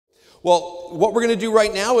Well, what we're going to do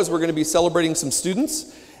right now is we're going to be celebrating some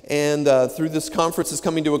students, and through this conference is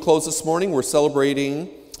coming to a close this morning, we're celebrating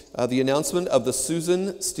the announcement of the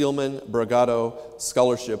Susan Steelman Bragato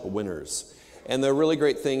Scholarship winners. And the really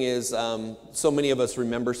great thing is, so many of us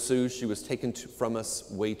remember Sue. She was taken from us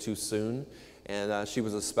way too soon, and she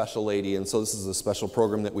was a special lady, and so this is a special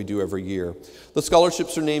program that we do every year. The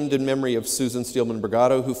scholarships are named in memory of Susan Steelman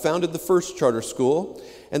Bragato, who founded the first charter school,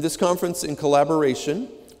 and this conference in collaboration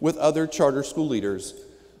with other charter school leaders,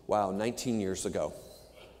 19 years ago.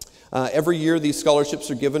 Every year, these scholarships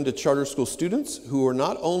are given to charter school students who are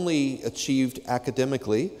not only achieved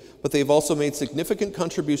academically, but they've also made significant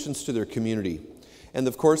contributions to their community. And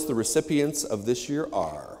of course, the recipients of this year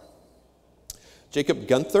are Jacob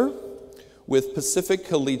Gunter with Pacific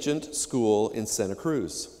Collegiate School in Santa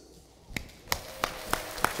Cruz.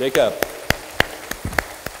 Jacob.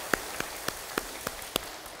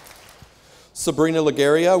 Sabrina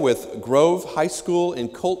Legarrea with Grove High School in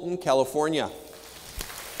Colton, California.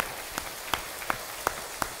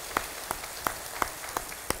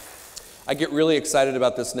 I get really excited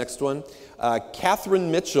about this next one.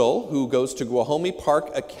 Catherine Mitchell, who goes to Guajome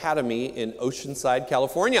Park Academy in Oceanside,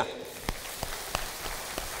 California.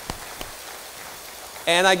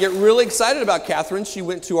 And I get really excited about Catherine. She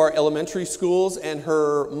went to our elementary schools, and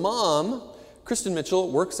her mom, Kristen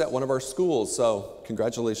Mitchell, works at one of our schools, so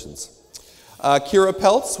congratulations. Kiera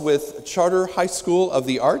Peltz with Charter High School of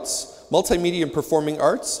the Arts, Multimedia and Performing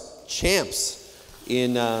Arts, Champs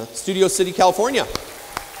in Studio City, California.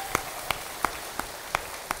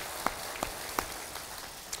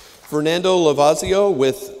 Fernanda Velazco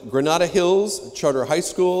with Granada Hills Charter High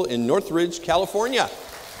School in Northridge, California.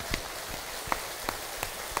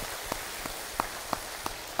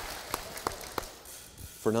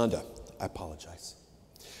 Fernanda, I apologize.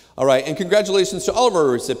 All right, and congratulations to all of our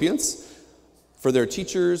recipients for their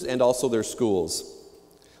teachers and also their schools.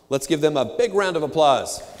 Let's give them a big round of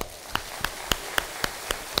applause.